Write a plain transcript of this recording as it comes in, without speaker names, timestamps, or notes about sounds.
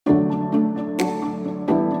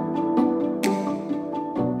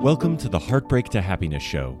Welcome to the Heartbreak to Happiness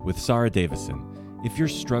Show with Sarah Davison. If you're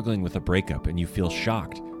struggling with a breakup and you feel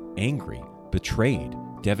shocked, angry, betrayed,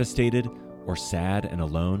 devastated, or sad and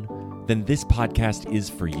alone, then this podcast is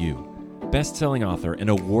for you. Best-selling author and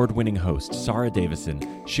award-winning host Sarah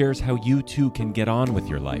Davison shares how you too can get on with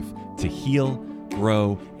your life to heal,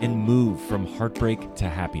 grow, and move from heartbreak to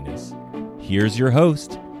happiness. Here's your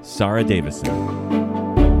host, Sarah Davison.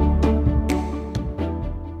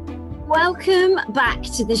 Welcome back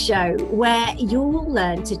to the show where you'll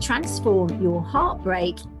learn to transform your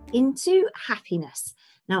heartbreak into happiness.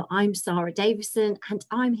 Now, I'm Sarah Davison and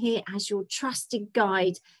I'm here as your trusted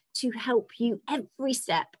guide to help you every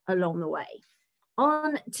step along the way.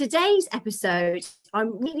 On today's episode,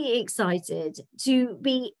 I'm really excited to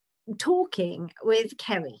be talking with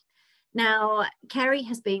Kerry. Now, Kerry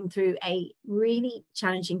has been through a really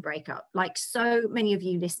challenging breakup, like so many of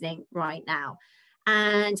you listening right now.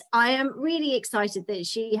 And I am really excited that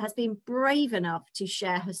she has been brave enough to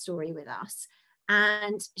share her story with us.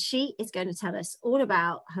 And she is going to tell us all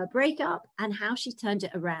about her breakup and how she turned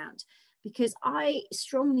it around. Because I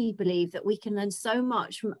strongly believe that we can learn so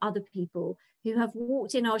much from other people who have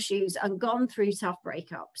walked in our shoes and gone through tough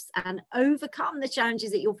breakups and overcome the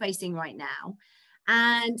challenges that you're facing right now.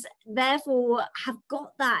 And therefore have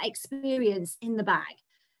got that experience in the bag.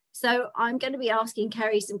 So I'm going to be asking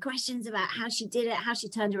Kerry some questions about how she did it, how she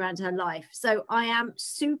turned around her life. So I am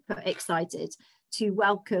super excited to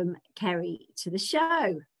welcome Kerry to the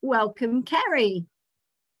show. Welcome, Kerry.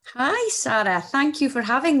 Hi, Sarah. Thank you for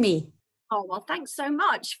having me. Oh, well, thanks so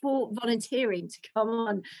much for volunteering to come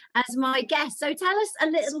on as my guest. So tell us a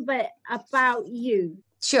little bit about you.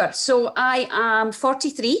 Sure. So I am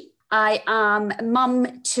 43. I am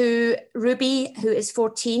mum to Ruby, who is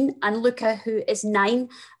 14, and Luca, who is 9,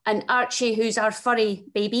 and Archie, who's our furry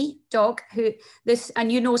baby dog,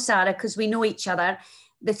 and you know Sarah, because we know each other,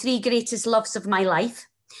 the 3 greatest loves of my life.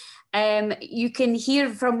 You can hear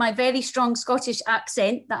from my very strong Scottish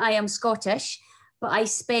accent that I am Scottish, but I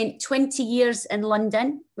spent 20 years in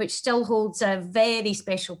London, which still holds a very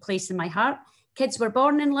special place in my heart. Kids were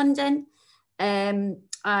born in London.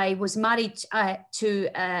 I was married to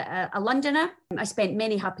a Londoner. I spent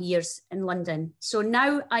many happy years in London. So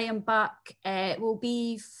now I am back, will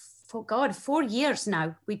be, 4 years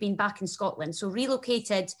now we've been back in Scotland. So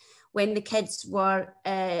relocated when the kids were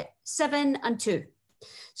 7 and 2.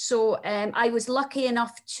 So I was lucky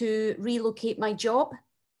enough to relocate my job.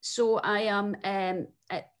 So I am an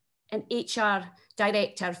HR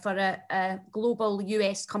director for a global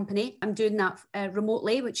US company. I'm doing that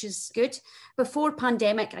remotely, which is good. Before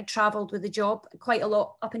pandemic, I travelled with the job quite a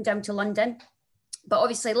lot up and down to London. But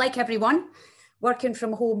obviously, like everyone, working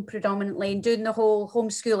from home predominantly and doing the whole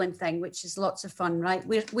homeschooling thing, which is lots of fun, right?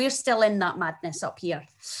 We're still in that madness up here.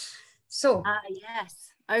 So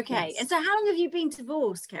yes. Okay. Yes. And so how long have you been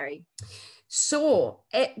divorced, Kerry? So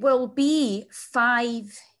it will be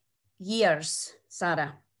 5 years,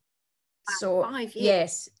 Sarah. So 5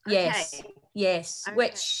 years. Yes,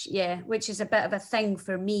 Okay. which is a bit of a thing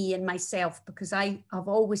for me and myself, because I have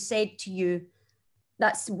always said to you,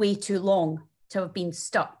 that's way too long to have been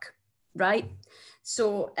stuck, right?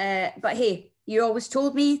 So, but hey, you always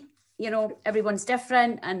told me, you know, everyone's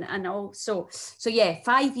different and all. So yeah,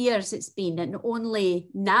 5 years it's been, and only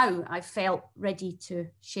now I felt ready to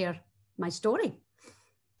share my story.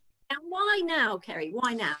 And why now, Kerry?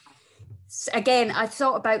 Why now? Again, I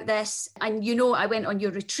thought about this, and you know, I went on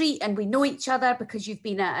your retreat and we know each other because you've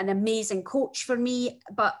been an amazing coach for me.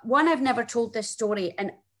 But one, I've never told this story.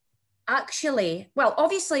 And actually, well,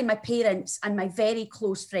 obviously my parents and my very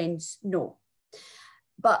close friends know,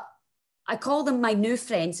 but I call them my new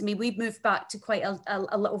friends. I mean, we've moved back to quite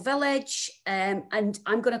a little village, and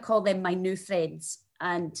I'm going to call them my new friends.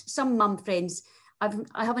 And some mum friends,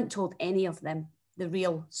 I haven't told any of them the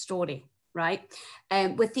real story. Right,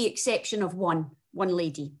 with the exception of one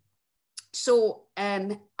lady. So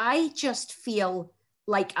I just feel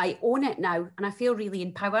like I own it now, and I feel really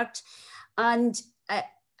empowered. And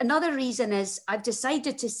another reason is I've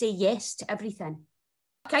decided to say yes to everything.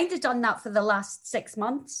 I've kind of done that for the last 6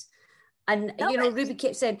 months. And you know, Ruby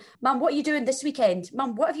kept saying, "Mum, what are you doing this weekend?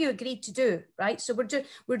 Mum, what have you agreed to do?" Right, so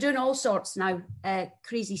we're doing all sorts now,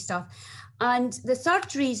 crazy stuff. And the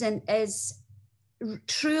third reason is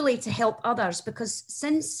truly to help others, because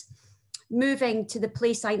since moving to the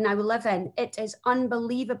place I now live in, it is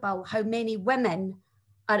unbelievable how many women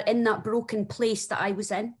are in that broken place that I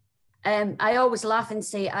was in. I always laugh and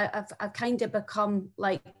say I've kind of become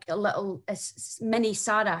like a little mini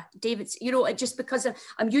Sarah Davidson, you know, just because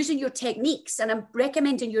I'm using your techniques and I'm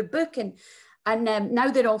recommending your book, and And now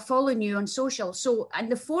they're all following you on social. So,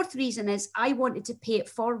 and the fourth reason is I wanted to pay it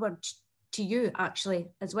forward to you actually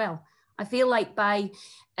as well. I feel like by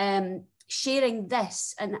sharing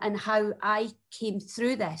this and how I came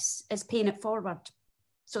through this is paying it forward.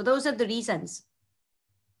 So those are the reasons.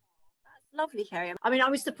 Lovely, Kerry. I mean, I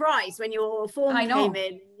was surprised when your form came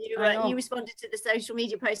in. You responded to the social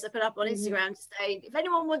media post I put up on Instagram to say, if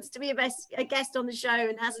anyone wants to be a guest on the show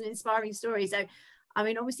and has an inspiring story. So, I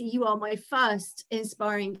mean, obviously you are my first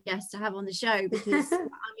inspiring guest to have on the show because, I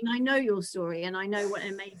mean, I know your story and I know what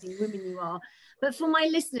an amazing woman you are. But for my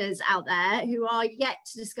listeners out there who are yet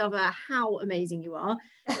to discover how amazing you are,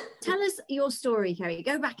 tell us your story, Kerry.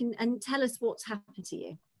 Go back and tell us what's happened to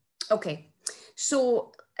you. Okay.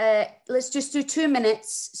 So let's just do 2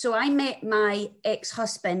 minutes. So I met my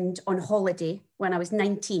ex-husband on holiday when I was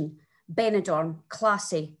 19, Benidorm,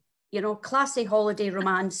 classy, classy holiday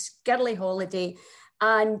romance, girly holiday.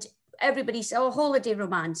 And everybody said, oh, holiday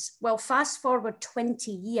romance. Well, fast forward 20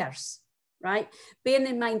 years, right? Bearing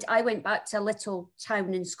in mind, I went back to a little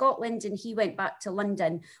town in Scotland and he went back to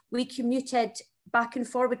London. We commuted back and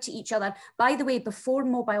forward to each other. By the way, before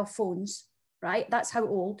mobile phones, right? That's how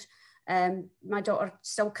old. My daughter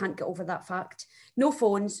still can't get over that fact. No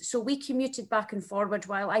phones. So we commuted back and forward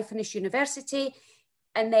while I finished university.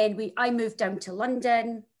 And then I moved down to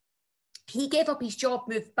London. He gave up his job,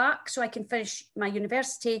 moved back so I can finish my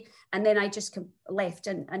university. And then I just left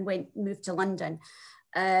and moved to London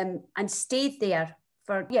and stayed there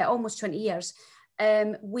for, almost 20 years.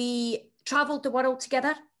 We traveled the world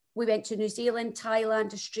together. We went to New Zealand,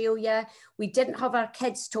 Thailand, Australia. We didn't have our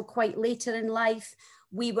kids till quite later in life.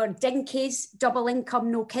 We were dinkies, double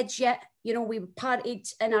income, no kids yet. We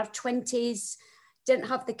partied in our 20s, didn't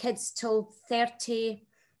have the kids till 30,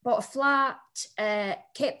 bought a flat,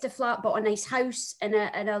 kept the flat, bought a nice house in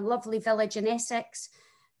a lovely village in Essex,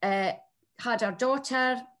 had our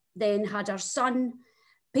daughter, then had our son.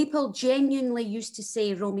 People genuinely used to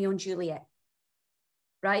say Romeo and Juliet,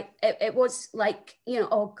 right? It was like,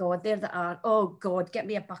 oh God, there they are. Oh God, get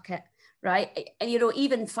me a bucket. Right. And,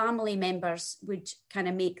 even family members would kind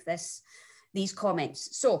of make these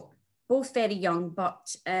comments. So both very young,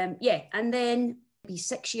 but and then maybe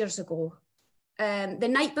 6 years ago, the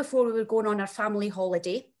night before we were going on our family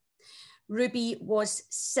holiday, Ruby was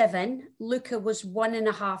 7, Luca was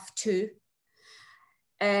 1.5, 2.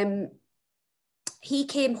 He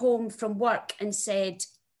came home from work and said,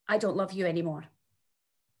 I don't love you anymore.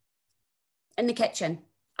 In the kitchen.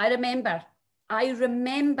 I remember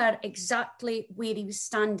exactly where he was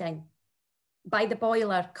standing, by the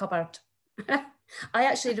boiler cupboard.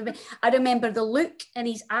 I remember the look in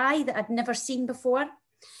his eye that I'd never seen before.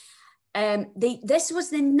 This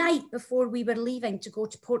was the night before we were leaving to go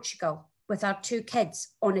to Portugal with our 2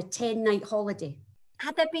 kids on a 10-night holiday.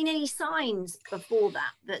 Had there been any signs before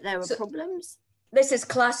that there were problems? This is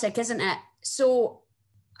classic, isn't it? So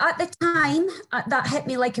at the time, that hit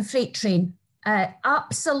me like a freight train.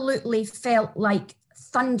 Absolutely felt like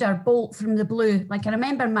thunderbolt from the blue. Like I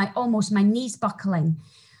remember almost my knees buckling.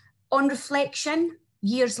 On reflection,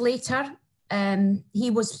 years later,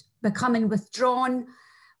 he was becoming withdrawn,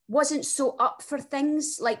 wasn't so up for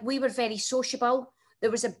things. Like we were very sociable.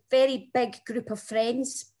 There was a very big group of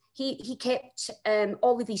friends. He kept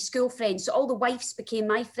all of his school friends. So all the wives became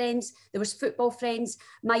my friends. There was football friends,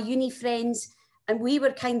 my uni friends, and we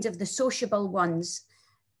were kind of the sociable ones.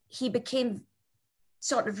 He became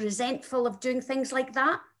sort of resentful of doing things like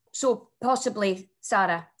that. So possibly,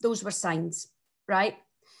 Sarah, those were signs, right?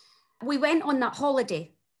 We went on that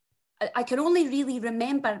holiday. I can only really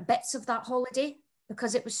remember bits of that holiday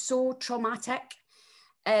because it was so traumatic.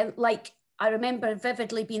 Like I remember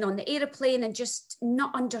vividly being on the airplane and just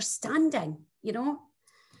not understanding,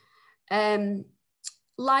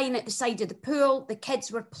 lying at the side of the pool, the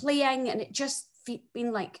kids were playing and it just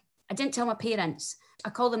been like, I didn't tell my parents. I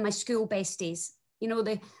call them my school besties.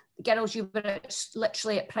 The girls you were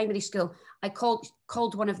literally at primary school. I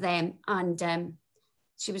called one of them and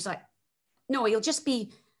she was like, no, you'll just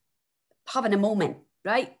be having a moment,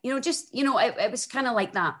 right? It was kind of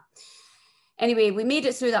like that. Anyway, we made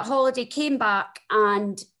it through that holiday, came back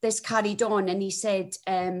and this carried on and he said,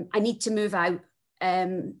 I need to move out.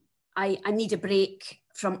 I need a break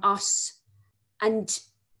from us. And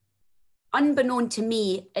unbeknown to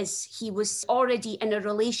me is he was already in a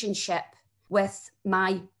relationship with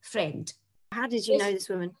my friend. How did you know this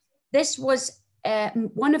woman? This was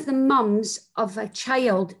one of the mums of a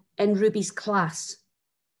child in Ruby's class.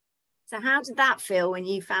 So how did that feel when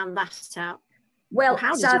you found that out? Well,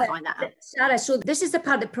 how did you find that out? Sarah, so this is the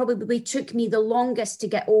part that probably took me the longest to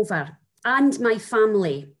get over, and my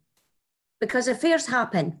family. because affairs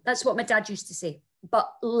happen. That's what my dad used to say.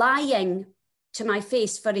 But lying to my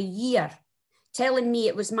face for a year, telling me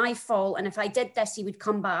it was my fault, and if I did this, he would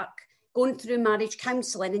come back, going through marriage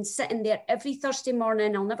counselling and sitting there every Thursday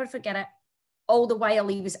morning, I'll never forget it, all the while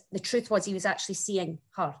the truth was he was actually seeing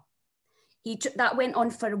her. That went on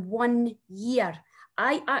for 1 year.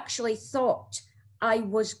 I actually thought I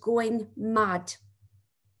was going mad.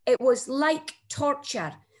 It was like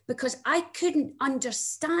torture because I couldn't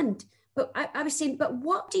understand. But I was saying, but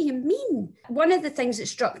what do you mean? One of the things that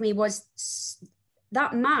struck me was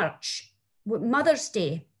that March, Mother's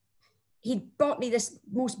Day, he'd bought me this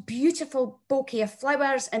most beautiful bouquet of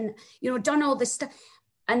flowers and, done all this stuff.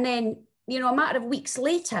 And then, a matter of weeks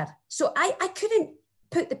later, so I couldn't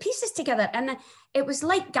put the pieces together. And it was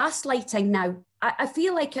like gaslighting now. I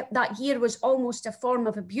feel like that year was almost a form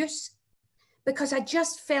of abuse because I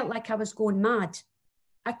just felt like I was going mad.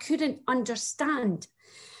 I couldn't understand.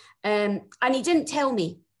 And he didn't tell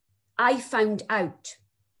me. I found out.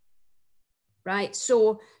 Right?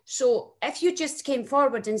 So if you just came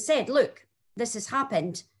forward and said, look, this has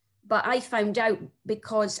happened, but I found out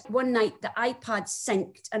because one night the iPad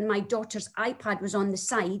synced and my daughter's iPad was on the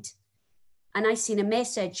side and I seen a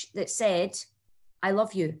message that said, I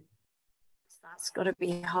love you. That's got to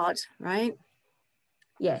be hard, right?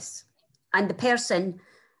 Yes. And the person,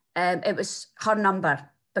 it was her number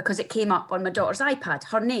because it came up on my daughter's iPad,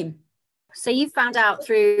 her name. So you found out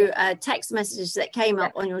through text messages that came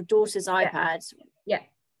up on your daughter's iPad. Yeah.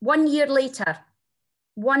 1 year later,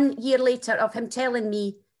 1 year later of him telling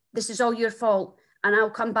me, this is all your fault and I'll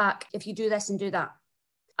come back if you do this and do that.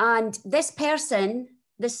 And this person,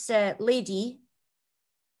 this lady,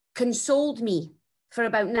 consoled me for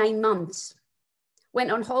about 9 months,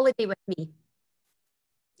 went on holiday with me.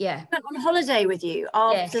 Yeah. Went on holiday with you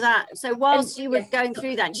after that. So whilst you were going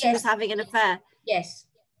through that, she was having an affair. Yes.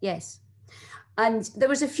 And there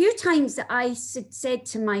was a few times that I said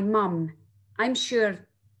to my mum, I'm sure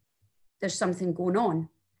there's something going on.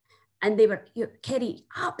 And they were, Kerry,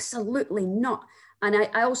 absolutely not. And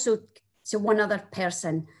I also, to one other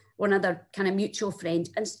person, one other kind of mutual friend,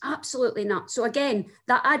 and it's absolutely not. So again,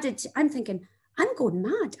 that added, I'm thinking, I'm going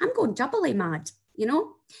mad. I'm going doubly mad,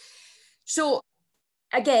 So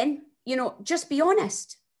again, just be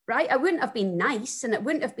honest, right? I wouldn't have been nice and it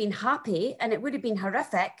wouldn't have been happy and it would have been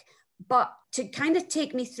horrific, but to kind of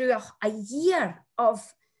take me through a year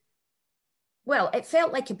of, well, it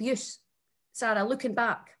felt like abuse, Sarah, looking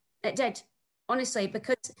back. It did, honestly,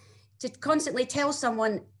 because to constantly tell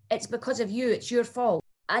someone it's because of you, it's your fault.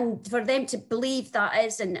 And for them to believe that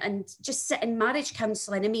is, and just sit in marriage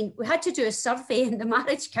counselling. I mean, we had to do a survey in the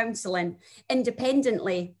marriage counselling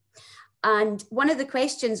independently. And one of the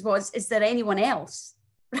questions was, is there anyone else?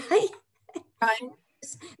 Right?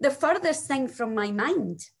 The furthest thing from my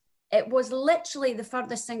mind. It was literally the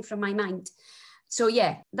furthest thing from my mind. So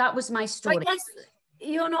yeah, that was my story. I guess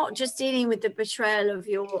you're not just dealing with the betrayal of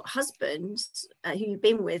your husband, who you've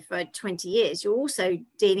been with for 20 years. You're also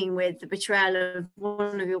dealing with the betrayal of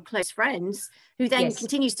one of your close friends, who then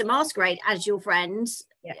continues to masquerade as your friend.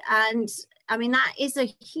 Yeah. And I mean, that is a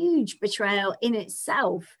huge betrayal in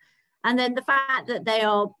itself. And then the fact that they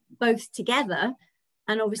are both together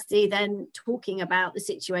and obviously then talking about the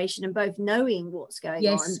situation and both knowing what's going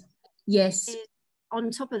on. Yes. On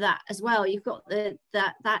top of that as well, you've got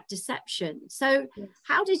that deception. So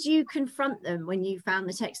how did you confront them when you found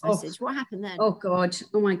the text message? What happened then? Oh God.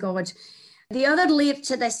 Oh my God. The other layer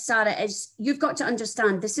to this, Sarah, is you've got to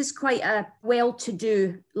understand this is quite a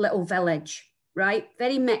well-to-do little village, right?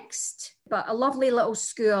 Very mixed, but a lovely little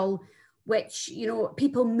school, which,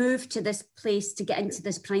 people move to this place to get into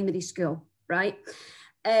this primary school, right?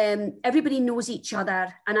 Everybody knows each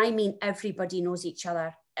other. And I mean, everybody knows each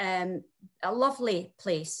other. A lovely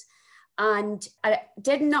place. And I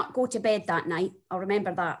did not go to bed that night. I'll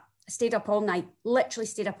remember that. I stayed up all night, literally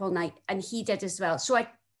stayed up all night. And he did as well. So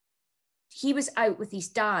he was out with his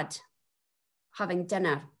dad having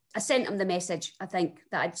dinner. I sent him the message, I think,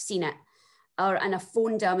 that I'd seen it. And I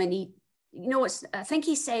phoned him and he, I think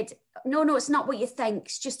he said, no, it's not what you think.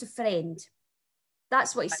 It's just a friend.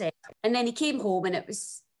 That's what he said. And then he came home and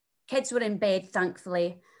kids were in bed,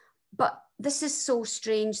 thankfully. But this is so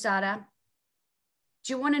strange, Sarah.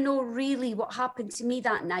 Do you want to know really what happened to me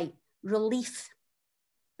that night? Relief.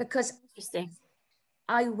 Because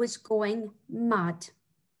I was going mad.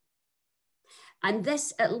 And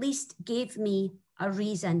this at least gave me a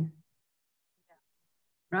reason.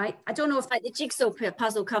 Right? I don't know if like the jigsaw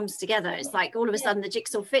puzzle comes together. It's like all of a sudden the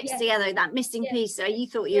jigsaw fits together, that missing piece. So you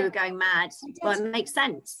thought you were going mad. Well, it makes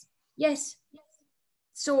sense. Yes.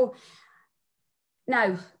 So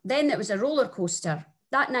now, then it was a roller coaster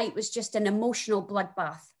that night was just an emotional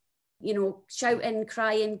bloodbath, you know, shouting,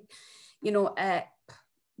 crying, you know,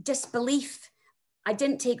 disbelief. I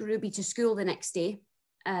didn't take Ruby to school the next day.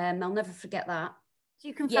 I'll never forget that. Did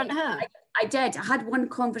you confront her? I did. I had one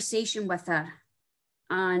conversation with her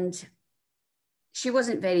and she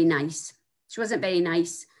wasn't very nice.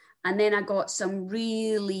 And then I got some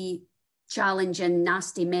really challenging,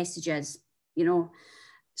 nasty messages, you know.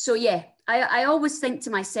 So yeah, I always think to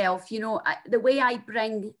myself, you know, the way I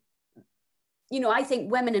bring, you know, I think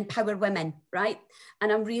women empower women, right?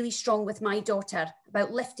 And I'm really strong with my daughter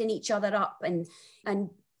about lifting each other up and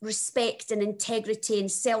respect and integrity and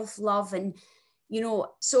self-love. And, you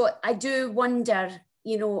know, so I do wonder,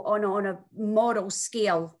 you know, on a moral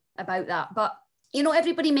scale about that. But, you know,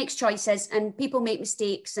 everybody makes choices and people make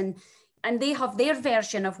mistakes and they have their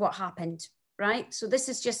version of what happened, right? So this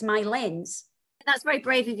is just my lens. That's very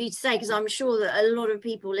brave of you to say, because I'm sure that a lot of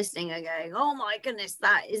people listening are going, oh my goodness,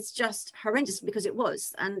 that is just horrendous, because it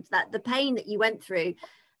was, and that the pain that you went through,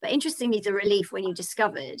 but interestingly, the relief when you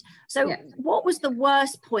discovered. So yeah. What was the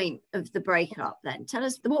worst point of the breakup then? Tell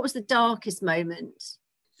us, what was the darkest moment?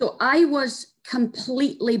 So I was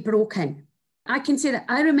completely broken. I can say that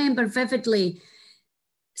I remember vividly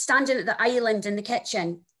standing at the island in the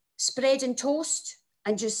kitchen, spreading toast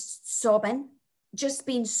and just sobbing, just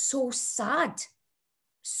being so sad.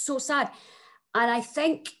 And I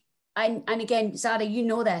think, and again, Zara, you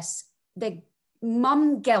know this, the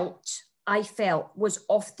mum guilt I felt was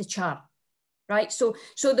off the chart, right? So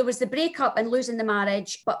there was the breakup and losing the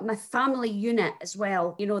marriage, but my family unit as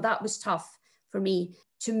well, you know, that was tough for me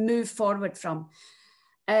to move forward from.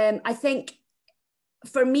 I think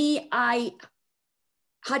for me, I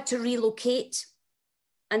had to relocate.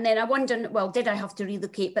 And then I wondered, well, did I have to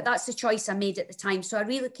relocate? But that's the choice I made at the time. So I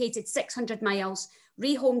relocated 600 miles,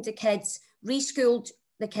 rehomed the kids, reschooled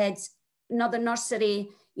the kids, another nursery,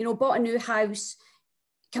 you know, bought a new house,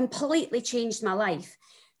 completely changed my life.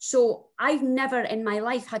 So I've never in my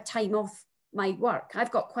life had time off my work.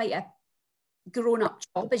 I've got quite a grown-up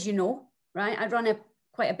job, as you know, right? I run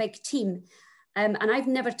quite a big team. And I've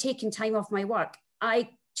never taken time off my work.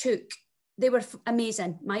 They were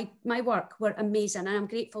amazing. My work were amazing. And I'm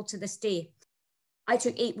grateful to this day. I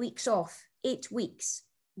took 8 weeks off, 8 weeks,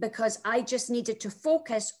 because I just needed to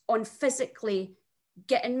focus on physically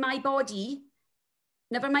getting my body,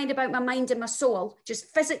 never mind about my mind and my soul, just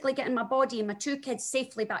physically getting my body and my 2 kids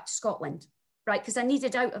safely back to Scotland, right? Because I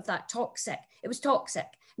needed out of that toxic. It was toxic.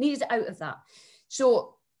 Needed out of that.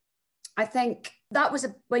 So I think that was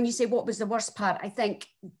when you say what was the worst part, I think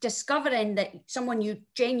discovering that someone you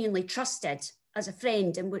genuinely trusted as a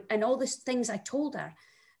friend and all these things I told her,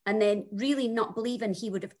 and then really not believing he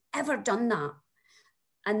would have ever done that.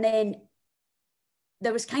 And then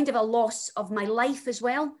there was kind of a loss of my life as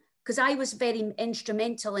well, because I was very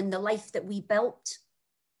instrumental in the life that we built,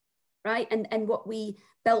 right? And what we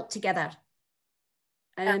built together.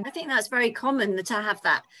 I think that's very common to have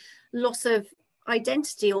that loss of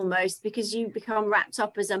identity almost, because you become wrapped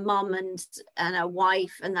up as a mum and a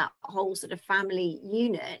wife and that whole sort of family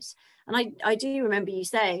unit. And I do remember you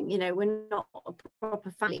saying, you know, we're not a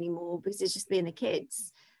proper family anymore because it's just being the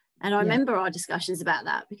kids. And I remember our discussions about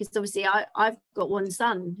that, because obviously I've got one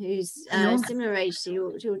son who's similar age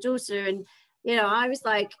to your daughter, and you know, I was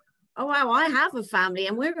like, oh wow, I have a family,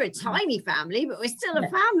 and we're a tiny family, but we're still a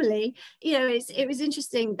family. You know, it was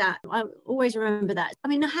interesting that I always remember that. I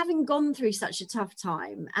mean, having gone through such a tough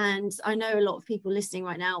time, and I know a lot of people listening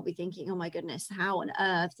right now will be thinking, oh my goodness, how on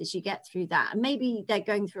earth did you get through that? And maybe they're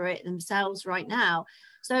going through it themselves right now.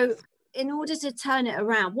 So in order to turn it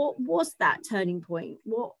around, what was that turning point?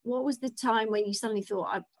 What was the time when you suddenly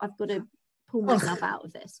thought, I've got to pull myself out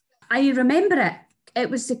of this? I remember it. It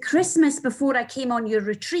was the Christmas before I came on your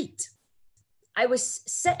retreat. I was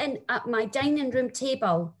sitting at my dining room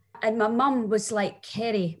table and my mum was like,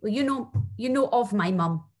 Kerry, well, you know of my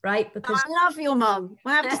mum, right? Because I love your mum.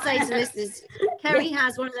 I have to say to listeners, Kerry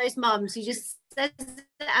has one of those mums who just says it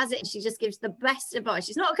as it. She just gives the best advice.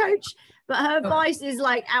 She's not a coach, but her advice is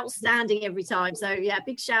like outstanding every time. So yeah,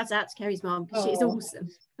 big shout out to Kerry's mum, because she's awesome.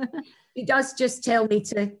 She does just tell me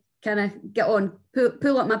to kind of get on,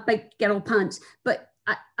 pull up my big girl pants. But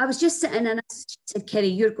I was just sitting and she said, Kerry,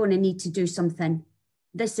 you're going to need to do something.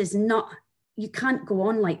 This is not, you can't go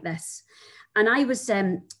on like this. And I was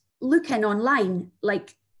looking online,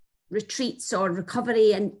 like retreats or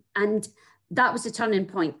recovery, and that was the turning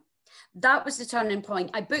point. That was the turning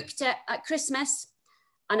point. I booked it at Christmas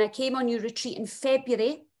and I came on your retreat in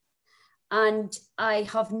February, and I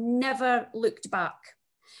have never looked back.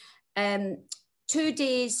 2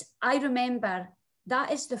 days, I remember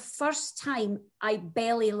that is the first time I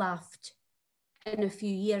belly laughed in a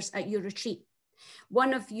few years at your retreat.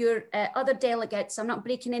 One of your other delegates, I'm not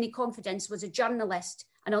breaking any confidence, was a journalist.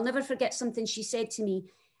 And I'll never forget something she said to me.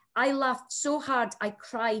 I laughed so hard, I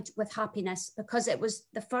cried with happiness because it was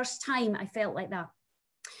the first time I felt like that.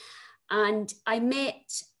 And I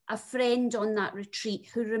met a friend on that retreat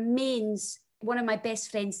who remains one of my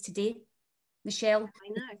best friends today, Michelle. I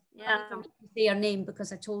know, yeah. I can't say her name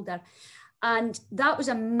because I told her. And that was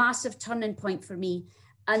a massive turning point for me.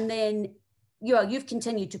 And then you've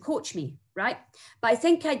continued to coach me, right? But I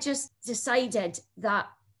think I just decided that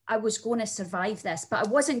I was going to survive this, but I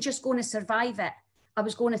wasn't just going to survive it. I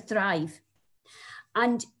was going to thrive.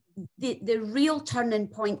 And the real turning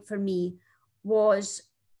point for me was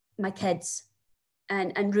my kids.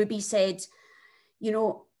 And Ruby said, you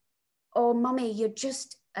know, oh, Mummy, you're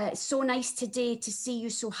just so nice today to see you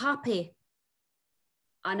so happy.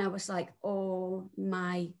 And I was like, oh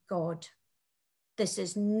my God, this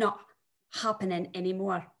is not happening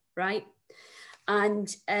anymore, right?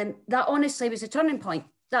 And that honestly was a turning point,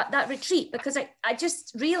 that retreat, because I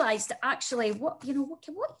just realized that actually, what are you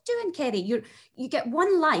doing, Kerry? You get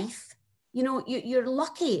one life, you know, you're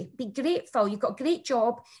lucky, be grateful. You've got a great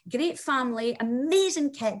job, great family,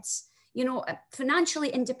 amazing kids, you know, financially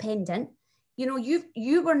independent. You know,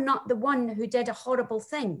 you were not the one who did a horrible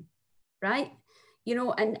thing, right? You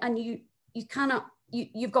know, and you cannot,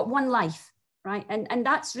 you've got one life, right? And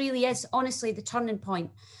that's really is honestly the turning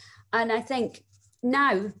point. And I think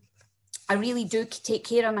now I really do take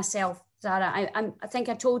care of myself, Zara. I think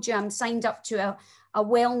I told you I'm signed up to a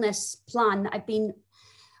wellness plan that I've been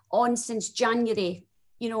on since January.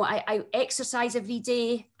 You know, I exercise every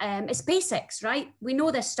day. It's basics, right? We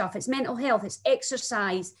know this stuff. It's mental health, it's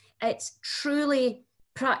exercise, it's truly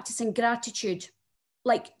practicing gratitude,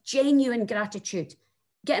 like genuine gratitude,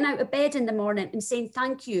 getting out of bed in the morning and saying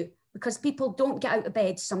thank you, because people don't get out of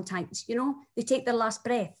bed sometimes, you know, they take their last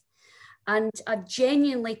breath. And I've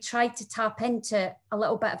genuinely tried to tap into a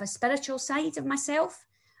little bit of a spiritual side of myself.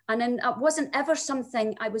 And then it wasn't ever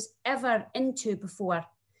something I was ever into before,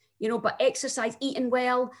 you know, but exercise, eating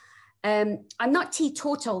well. I'm not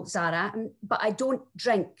teetotal, Zara, but I don't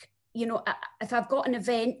drink. You know, if I've got an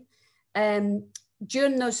event,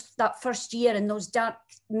 during that first year in those dark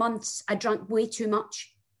months, I drank way too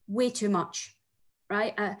much,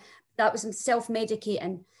 right? That was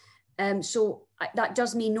self-medicating. So that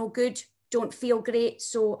does me no good, don't feel great.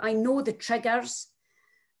 So I know the triggers.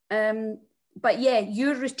 But yeah,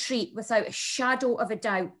 your retreat, without a shadow of a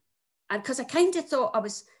doubt, and because I kind of thought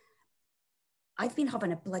I've been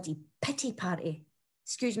having a bloody pity party,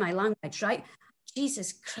 excuse my language, right?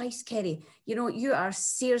 Jesus Christ, Kerry, you know, you are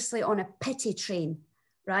seriously on a pity train,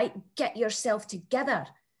 right? Get yourself together,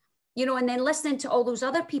 you know, and then listening to all those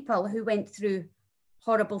other people who went through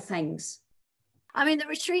horrible things. I mean, the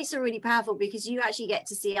retreats are really powerful because you actually get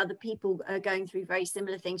to see other people going through very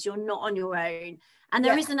similar things. You're not on your own. And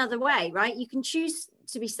there is another way, right? You can choose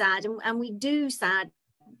to be sad, and we do sad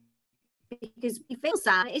because we feel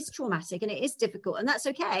sad. It's traumatic and it is difficult, and that's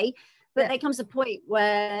okay. But there comes a point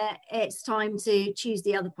where it's time to choose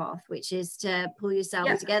the other path, which is to pull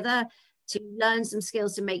yourself together, to learn some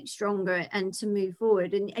skills to make stronger and to move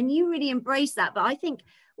forward. And you really embrace that. But I think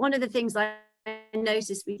one of the things I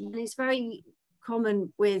noticed with you, and it's very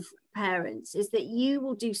common with parents, is that you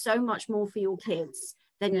will do so much more for your kids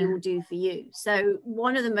than you will do for you. So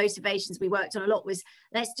one of the motivations we worked on a lot was,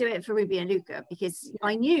 let's do it for Ruby and Luca, because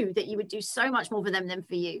I knew that you would do so much more for them than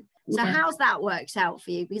for you. So how's that worked out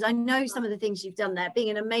for you? Because I know some of the things you've done there,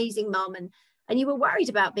 being an amazing mum, and you were worried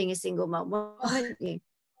about being a single mum, weren't you?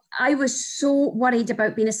 I was so worried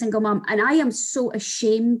about being a single mum, and I am so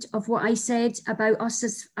ashamed of what I said about us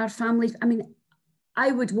as our family. I mean,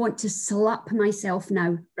 I would want to slap myself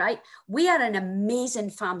now, right? We are an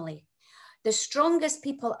amazing family. The strongest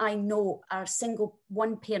people I know are single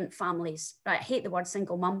one-parent families, right? I hate the word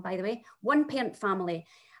single mum, by the way. One-parent family.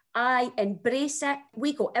 I embrace it.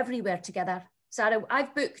 We go everywhere together. Sarah,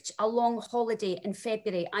 I've booked a long holiday in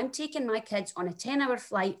February. I'm taking my kids on a 10-hour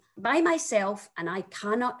flight by myself, and I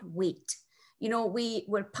cannot wait. You know, we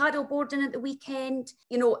were paddleboarding at the weekend.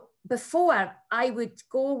 You know, before I would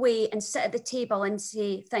go away and sit at the table and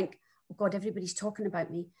think, oh God, everybody's talking about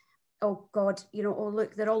me. Oh God, you know, oh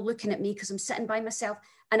look, they're all looking at me because I'm sitting by myself.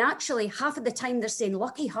 And actually half of the time they're saying,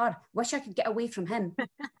 lucky her, wish I could get away from him.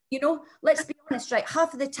 You know, let's be honest, right?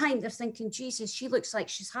 Half of the time they're thinking, Jesus, she looks like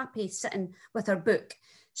she's happy sitting with her book.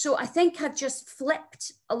 So I think I've just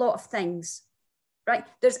flipped a lot of things, right?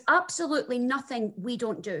 There's absolutely nothing we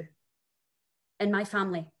don't do in my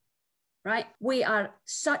family, right? We are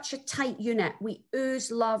such a tight unit. We ooze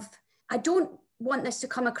love. I don't want this to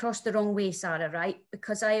come across the wrong way, Sarah, right?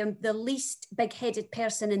 Because I am the least big-headed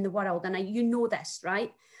person in the world, and you know this,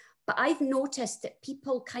 right? But I've noticed that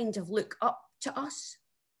people kind of look up to us.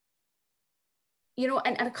 You know,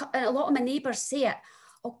 and a lot of my neighbours say it.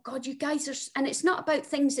 Oh God, you guys are, and it's not about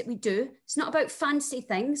things that we do. It's not about fancy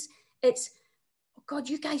things. It's, oh God,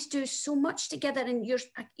 you guys do so much together, and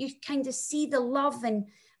you kind of see the love, and,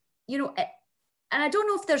 you know, and I don't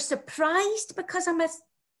know if they're surprised because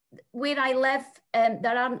where I live,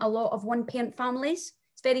 there aren't a lot of one-parent families.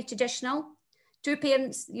 It's very traditional. 2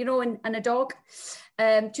 parents, you know, and a dog,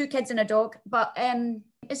 2 kids and a dog. But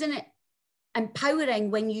isn't it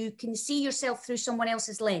empowering when you can see yourself through someone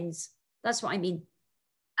else's lens? That's what I mean.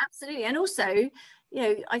 Absolutely. And also, you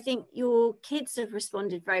know, I think your kids have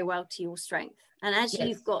responded very well to your strength. And as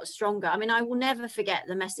you've got stronger, I mean, I will never forget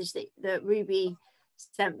the message that Ruby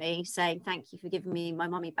sent me saying, thank you for giving me my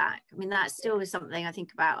mummy back. I mean, that still is something I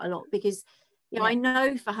think about a lot, because, you know, I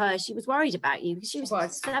know for her, she was worried about you because she was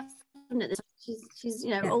 7 at the time. She's you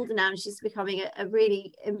know, older now, and she's becoming a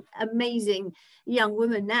really amazing young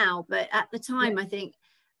woman now. But at the time, I think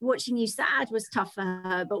watching you sad was tough for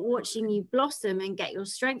her, but watching you blossom and get your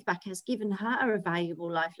strength back has given her a valuable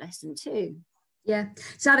life lesson too. Yeah.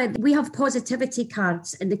 Sarah, we have positivity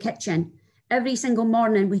cards in the kitchen. Every single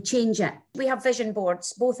morning we change it. We have vision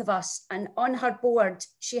boards, both of us. And on her board,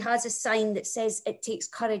 she has a sign that says it takes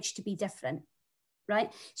courage to be different,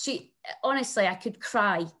 right? Honestly, I could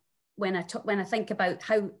cry when I think about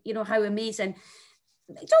how, you know, how amazing.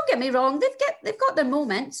 Don't get me wrong, they've got their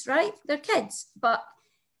moments, right? They're kids, but,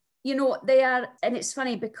 you know, they are, and it's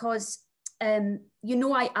funny because, you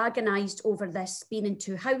know, I agonized over this, being in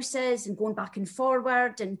 2 houses and going back and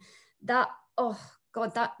forward, and that, oh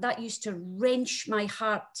God, that used to wrench my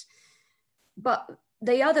heart. But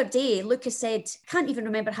the other day, Lucas said, I can't even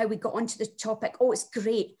remember how we got onto the topic. Oh, it's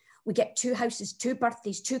great. We get 2 houses, 2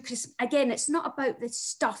 birthdays, 2 Christmas. Again, it's not about the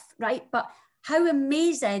stuff, right? But how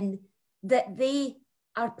amazing that they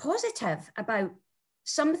are positive about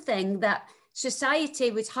something that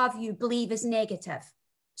society would have you believe is negative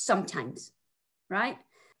sometimes, right?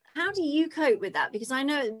 How do you cope with that? Because I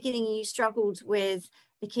know at the beginning you struggled with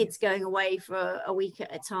the kids going away for a week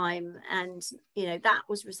at a time, and, you know, that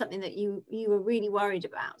was something that you were really worried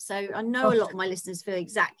about. So I know a lot of my listeners feel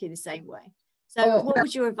exactly the same way. So what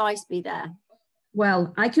would your advice be there?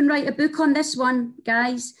 Well, I can write a book on this one,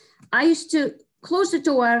 guys. I used to close the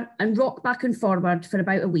door and rock back and forward for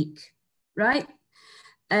about a week, right?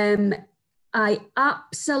 I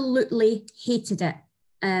absolutely hated it.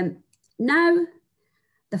 Now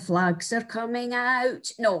the flags are coming out.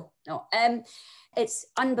 No, it's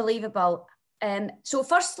unbelievable. So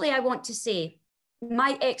firstly, I want to say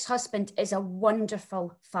my ex-husband is a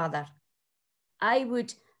wonderful father. I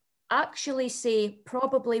would actually say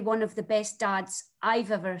probably one of the best dads I've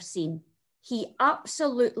ever seen. He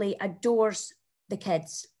absolutely adores the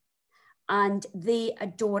kids, and they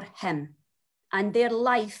adore him, and their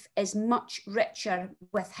life is much richer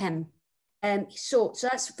with him. So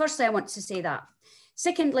that's firstly, I want to say that.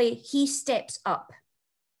 Secondly, he steps up.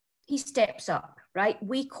 He steps up, right?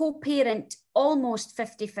 We co-parent almost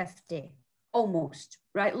 50-50, almost,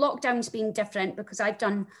 right? Lockdown's been different because I've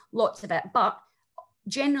done lots of it, but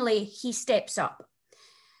generally he steps up.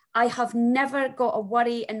 I have never got a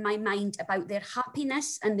worry in my mind about their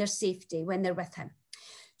happiness and their safety when they're with him.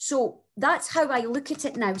 So that's how I look at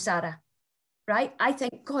it now, Sarah, right? I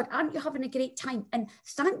think, God, aren't you having a great time? And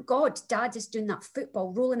thank God Dad is doing that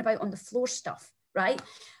football, rolling about on the floor stuff, right?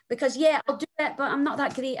 Because yeah, I'll do it, but I'm not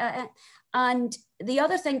that great at it. And the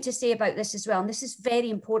other thing to say about this as well, and this is very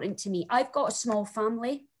important to me, I've got a small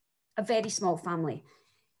family, a very small family.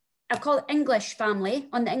 I call it English family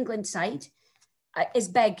on the England side, is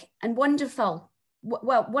big and wonderful.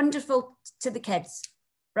 Well, wonderful to the kids,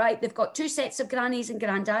 right? They've got 2 sets of grannies and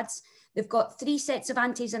granddads. They've got 3 sets of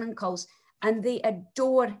aunties and uncles, and they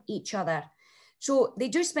adore each other. So they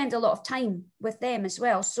do spend a lot of time with them as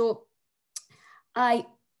well. So I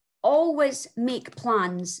always make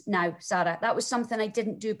plans now, Sarah. That was something I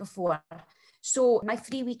didn't do before. So my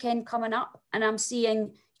free weekend coming up, and I'm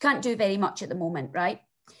seeing, can't do very much at the moment, right?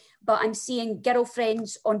 But I'm seeing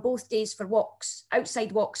girlfriends on both days for walks,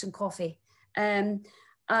 outside walks and coffee. I'm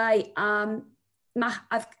not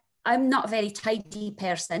a very tidy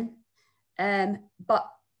person, but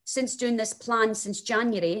since doing this plan since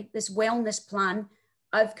January, this wellness plan,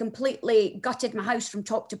 I've completely gutted my house from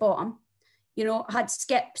top to bottom. You know, I had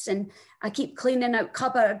skips, and I keep cleaning out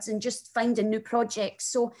cupboards and just finding new projects.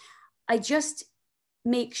 So I just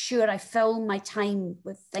make sure I fill my time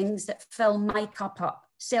with things that fill my cup up.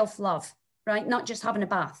 Self-love, right? Not just having a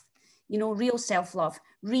bath, you know, real self-love,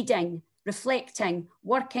 reading, reflecting,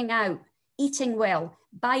 working out, eating well,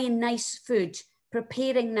 buying nice food,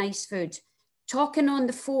 preparing nice food, talking on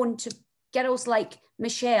the phone to girls like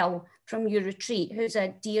Michelle from your retreat, who's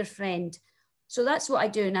a dear friend. So that's what I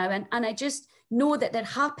do now. And I just know that they're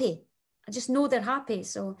happy. I just know they're happy.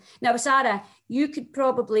 So now, Sarah, you could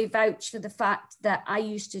probably vouch for the fact that I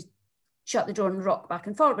used to shut the door and rock back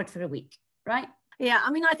and forward for a week, right? Yeah,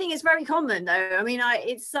 I mean, I think it's very common though. I mean,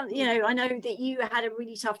 it's something, you know, I know that you had a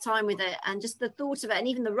really tough time with it, and just the thought of it and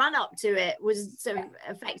even the run up to it was sort of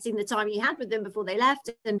affecting the time you had with them before they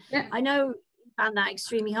left. And I know you found that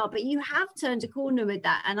extremely hard, but you have turned a corner with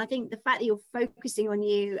that. And I think the fact that you're focusing on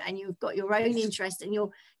you and you've got your own interest and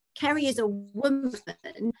Kerry is a woman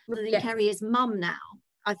rather than Kerry is mum now,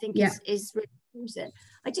 I think is really important.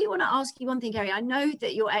 I do want to ask you one thing, Kerry. I know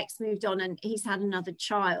that your ex moved on and he's had another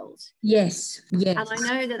child. Yes. And I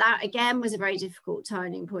know that again was a very difficult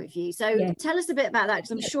turning point for you. So tell us a bit about that,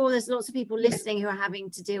 because I'm sure there's lots of people listening who are having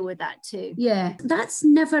to deal with that too. Yeah, that's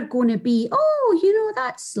never going to be,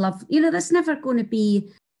 that's love. That's never going to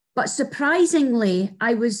be. But surprisingly,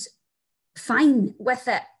 I was fine with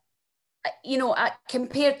it,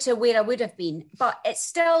 compared to where I would have been. But it's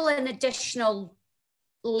still an additional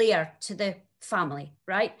layer to the family,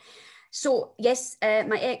 right? So yes,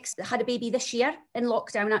 my ex had a baby this year in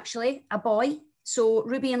lockdown, actually, a boy. So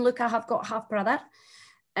Ruby and Luca have got half brother.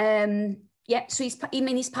 So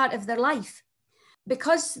he's part of their life.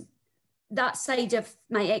 Because that side of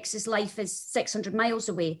my ex's life is 600 miles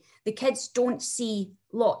away, the kids don't see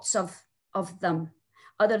lots of them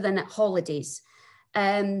other than at holidays.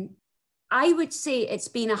 I would say it's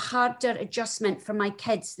been a harder adjustment for my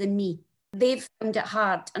kids than me. They've found it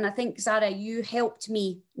hard. And I think, Zara, you helped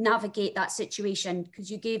me navigate that situation because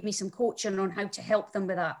you gave me some coaching on how to help them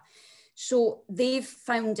with that. So they've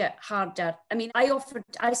found it harder. I mean, I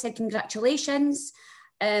said, congratulations.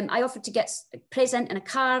 I offered to get a present and a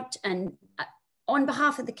card. And on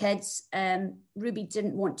behalf of the kids, Ruby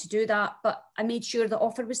didn't want to do that, but I made sure the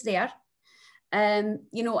offer was there. And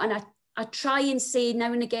I try and say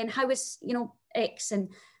now and again, how is, X? And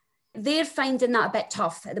they're finding that a bit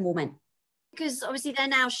tough at the moment. Because obviously they're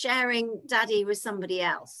now sharing daddy with somebody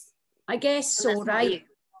else. I guess so, right?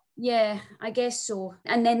 Yeah, I guess so.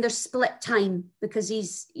 And then there's split time because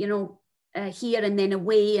he's, here and then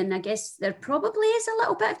away. And I guess there probably is a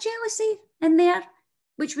little bit of jealousy in there,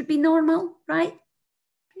 which would be normal, right?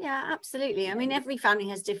 Yeah, absolutely. I mean, every family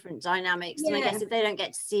has different dynamics. And I guess if they don't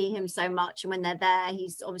get to see him so much, and when they're there,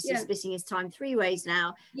 he's obviously splitting his time 3 ways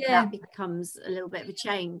now. That becomes a little bit of a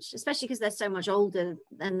change, especially because they're so much older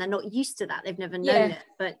and they're not used to that. They've never known it.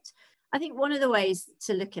 But I think one of the ways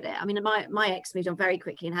to look at it, I mean, my ex moved on very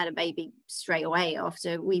quickly and had a baby straight away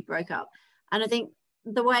after we broke up. And I think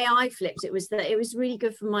the way I flipped it was that it was really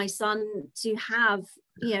good for my son to have,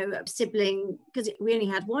 a sibling, because we only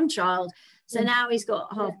had one child. So now he's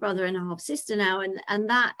got half brother and a half sister now. And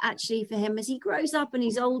that actually for him, as he grows up and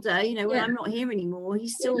he's older, when I'm not here anymore,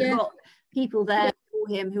 he's still got people there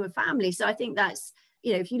for him who are family. So I think that's,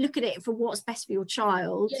 if you look at it for what's best for your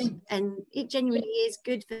child, and it genuinely is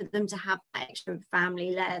good for them to have that extra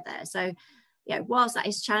family layer there. So whilst that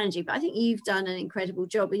is challenging, but I think you've done an incredible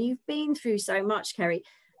job and you've been through so much, Kerry.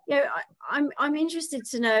 I'm interested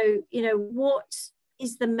to know, what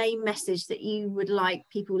is the main message that you would like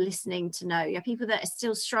people listening to know? People that are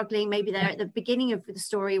still struggling, maybe they're at the beginning of the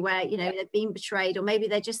story where, they've been betrayed, or maybe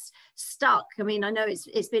they're just stuck. I mean, I know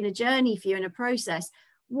it's been a journey for you and a process.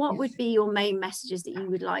 What would be your main messages that you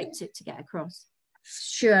would like to get across?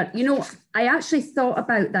 Sure. I actually thought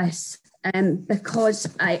about this because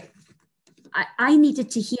I needed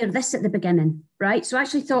to hear this at the beginning, right? So I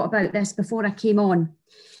actually thought about this before I came on.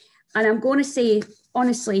 And I'm going to say,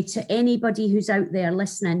 honestly, to anybody who's out there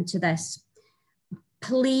listening to this,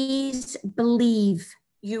 please believe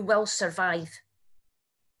you will survive.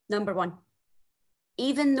 Number one,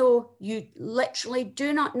 even though you literally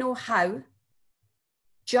do not know how,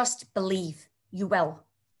 just believe you will.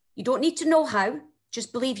 You don't need to know how,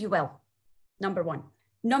 just believe you will. Number one.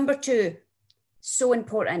 Number two, so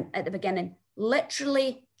important at the beginning,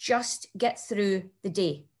 literally just get through the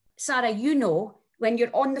day. Sarah, when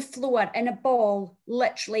you're on the floor in a ball,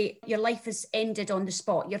 literally your life is ended on the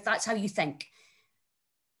spot. That's how you think.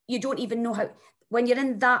 You don't even know how. When you're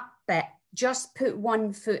in that bit, just put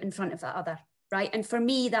one foot in front of the other, right? And for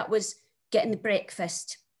me, that was getting the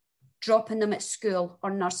breakfast, dropping them at school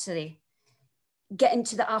or nursery, getting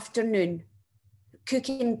to the afternoon,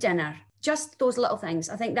 cooking dinner, just those little things.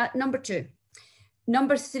 I think that number two.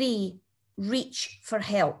 Number three, reach for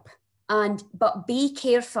help, but be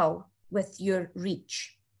careful with your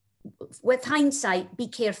reach. with hindsight, be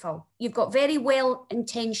careful. You've got very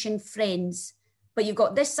well-intentioned friends, but you've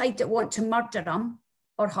got this side that want to murder him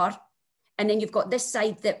or her. And then you've got this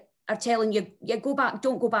side that are telling you, yeah, go back,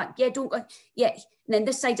 don't go back. Yeah, don't go. Yeah. And then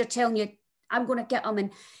this side are telling you, I'm going to get them.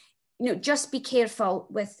 And, just be careful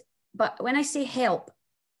with, but when I say help,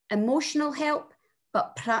 emotional help,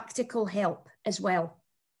 but practical help as well,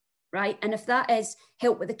 right? And if that is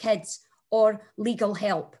help with the kids or legal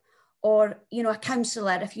help or, a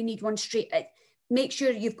counsellor, if you need one straight, make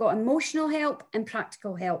sure you've got emotional help and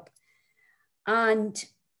practical help. And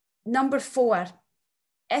number 4,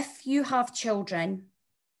 if you have children,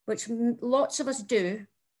 which lots of us do,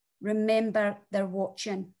 remember they're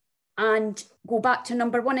watching. And go back to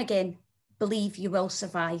number 1 again, believe you will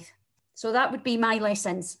survive. So that would be my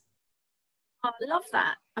lessons. Oh, I love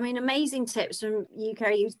that. I mean, amazing tips from you,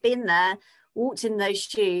 Kerry, who's been there, walked in those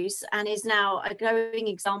shoes, and is now a glowing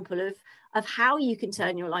example of how you can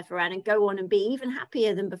turn your life around and go on and be even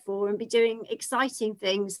happier than before and be doing exciting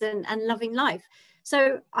things and loving life.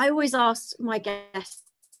 So I always ask my guests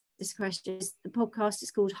this question. The podcast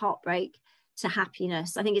is called Heartbreak to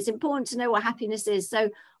Happiness. I think it's important to know what happiness is. So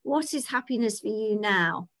what is happiness for you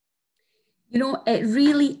now? It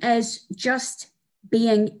really is just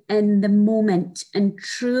being in the moment and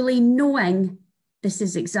truly knowing this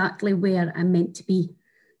is exactly where I'm meant to be.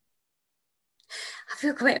 I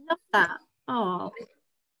feel quite I love that. Oh,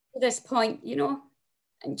 at this point, and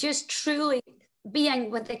just truly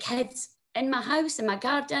being with the kids in my house, in my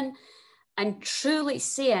garden, and truly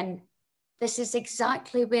saying, this is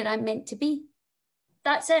exactly where I'm meant to be.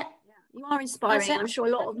 That's it. You are inspiring. I'm sure a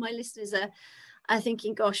lot of my listeners are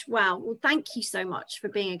thinking, gosh, wow. Well, thank you so much for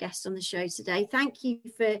being a guest on the show today. Thank you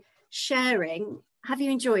for sharing. Have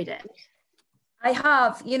you enjoyed it? I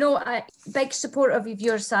have. A big supporter of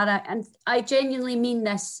yours, Sarah, and I genuinely mean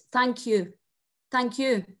this. Thank you. Thank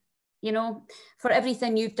you, for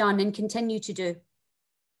everything you've done and continue to do.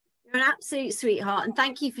 You're an absolute sweetheart, and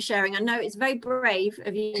thank you for sharing. I know it's very brave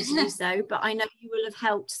of you to do so, but I know you will have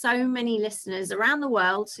helped so many listeners around the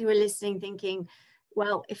world who are listening thinking,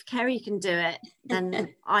 well, if Kerry can do it,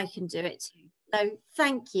 then I can do it too. So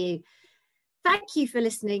thank you. Thank you for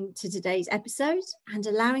listening to today's episode and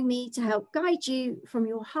allowing me to help guide you from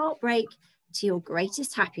your heartbreak to your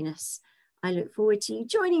greatest happiness. I look forward to you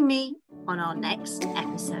joining me on our next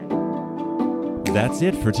episode. That's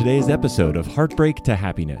it for today's episode of Heartbreak to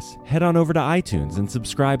Happiness. Head on over to iTunes and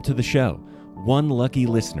subscribe to the show. One lucky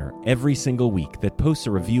listener every single week that posts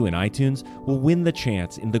a review in iTunes will win the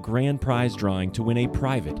chance in the grand prize drawing to win a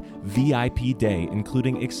private VIP day,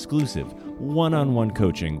 including exclusive one-on-one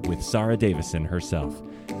coaching with Sarah Davison herself.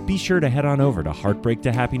 Be sure to head on over to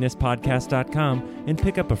heartbreaktohappinesspodcast.com and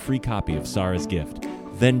pick up a free copy of Sarah's gift.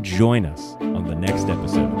 Then join us on the next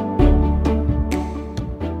episode.